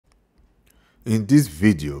In this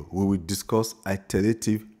video, we will discuss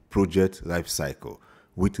iterative project lifecycle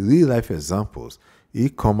with real-life examples,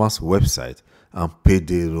 e-commerce website, and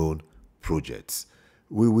payday run projects.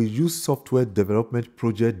 We will use software development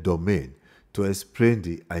project domain to explain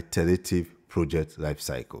the iterative project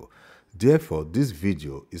lifecycle. Therefore, this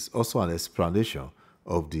video is also an explanation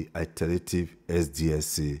of the Iterative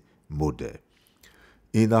SDLC model.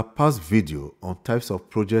 In our past video on types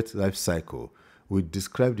of project lifecycle, we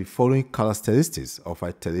described the following characteristics of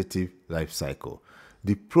iterative lifecycle.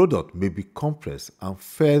 The product may be complex and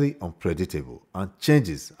fairly unpredictable, and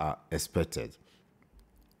changes are expected.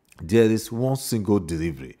 There is one single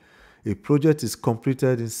delivery. A project is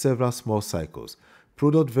completed in several small cycles.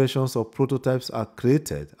 Product versions or prototypes are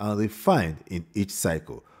created and refined in each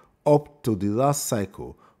cycle, up to the last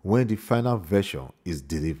cycle when the final version is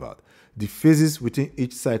delivered. The phases within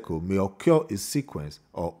each cycle may occur in sequence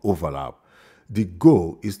or overlap. The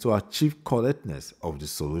goal is to achieve correctness of the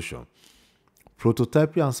solution.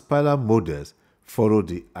 Prototyping and spiral models follow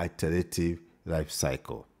the iterative life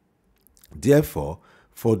cycle. Therefore,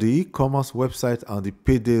 for the e-commerce website and the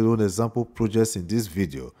Payday Run Example projects in this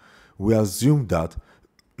video, we assume that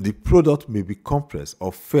the product may be complex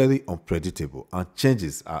or fairly unpredictable and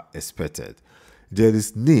changes are expected. There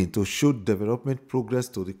is need to show development progress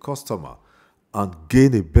to the customer and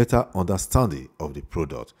gain a better understanding of the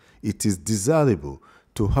product. It is desirable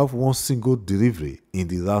to have one single delivery in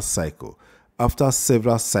the last cycle after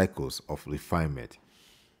several cycles of refinement.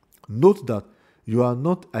 Note that you are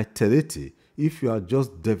not iterative if you are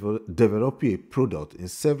just developing a product in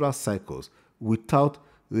several cycles without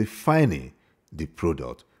refining the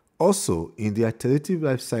product. Also, in the iterative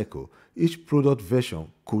life cycle, each product version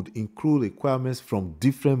could include requirements from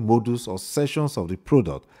different modules or sections of the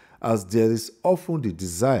product, as there is often the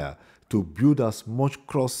desire to build as much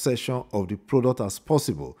cross-section of the product as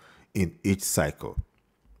possible in each cycle.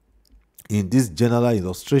 In this general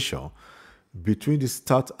illustration, between the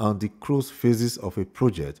start and the close phases of a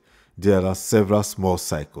project, there are several small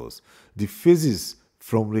cycles. The phases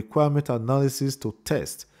from requirement analysis to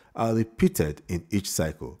test are repeated in each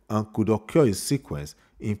cycle and could occur in sequence,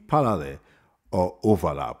 in parallel, or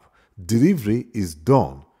overlap. Delivery is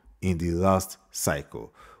done in the last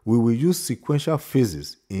cycle. We will use sequential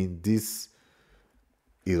phases in this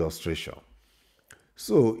illustration.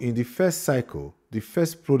 So, in the first cycle, the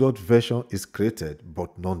first product version is created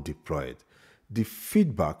but not deployed. The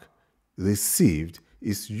feedback received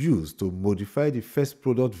is used to modify the first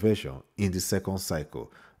product version in the second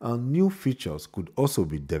cycle, and new features could also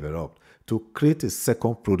be developed to create a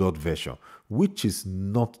second product version which is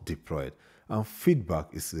not deployed, and feedback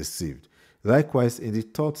is received. Likewise, in the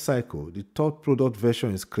third cycle, the third product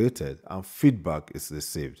version is created and feedback is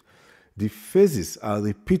received. The phases are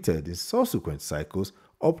repeated in subsequent cycles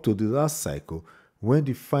up to the last cycle when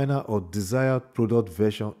the final or desired product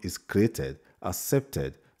version is created,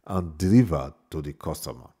 accepted, and delivered to the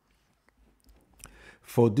customer.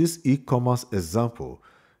 For this e-commerce example,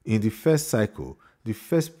 in the first cycle, the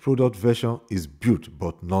first product version is built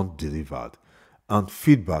but not delivered, and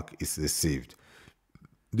feedback is received.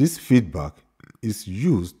 This feedback is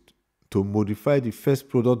used to modify the first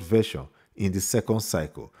product version in the second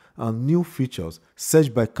cycle, and new features,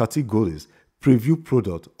 search by categories, preview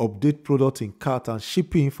product, update product in cart, and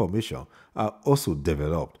shipping information are also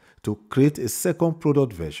developed to create a second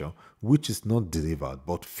product version which is not delivered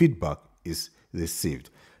but feedback is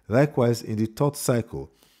received. Likewise, in the third cycle,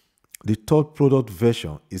 the third product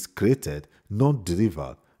version is created, not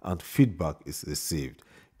delivered, and feedback is received.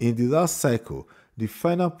 In the last cycle, the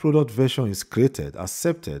final product version is created,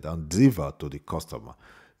 accepted, and delivered to the customer.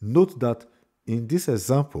 Note that in this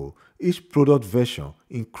example, each product version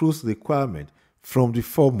includes requirements from the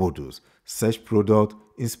four modules: search product,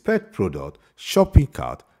 inspect product, shopping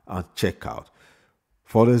cart, and checkout.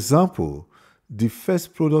 For example, the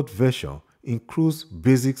first product version includes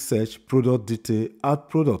basic search, product detail, add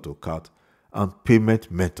product to cart, and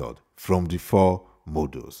payment method from the four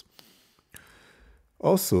modules.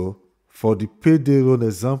 Also, for the Payday Run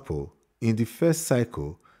example, in the first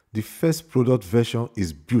cycle, the first product version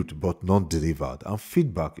is built but not delivered, and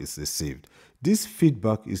feedback is received. This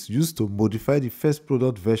feedback is used to modify the first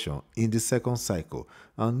product version in the second cycle,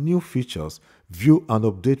 and new features, view and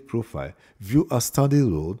update profile, view a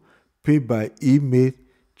standing loan, pay by email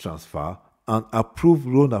transfer, and approve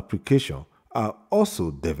loan application are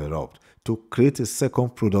also developed to create a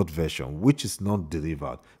second product version which is not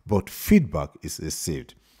delivered, but feedback is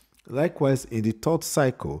received. Likewise, in the third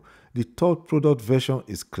cycle, the third product version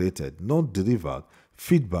is created, not delivered,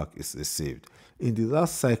 feedback is received. In the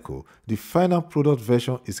last cycle, the final product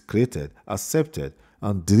version is created, accepted,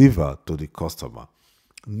 and deliver to the customer.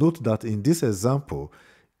 Note that in this example,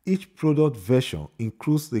 each product version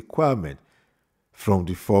includes requirements from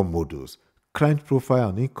the 4 modules: client profile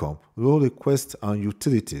and income, role requests and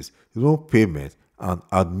utilities, role payment, and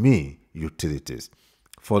admin utilities.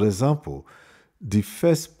 For example, the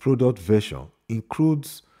first product version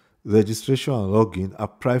includes registration and login,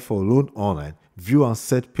 apply for loan online, view and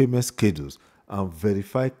set payment schedules, and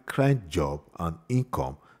verify client job and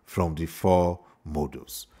income from the 4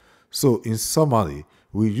 modules. So in summary,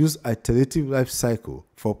 we use iterative life cycle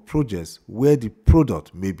for projects where the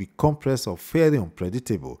product may be complex or fairly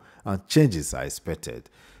unpredictable and changes are expected,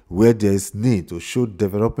 where there is need to show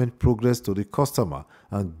development progress to the customer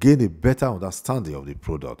and gain a better understanding of the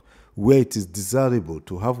product, where it is desirable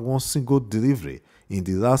to have one single delivery in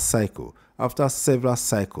the last cycle after several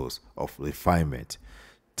cycles of refinement.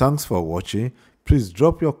 Thanks for watching. Please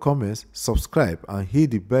drop your comments, subscribe, and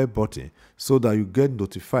hit the bell button so that you get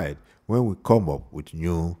notified when we come up with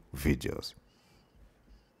new videos.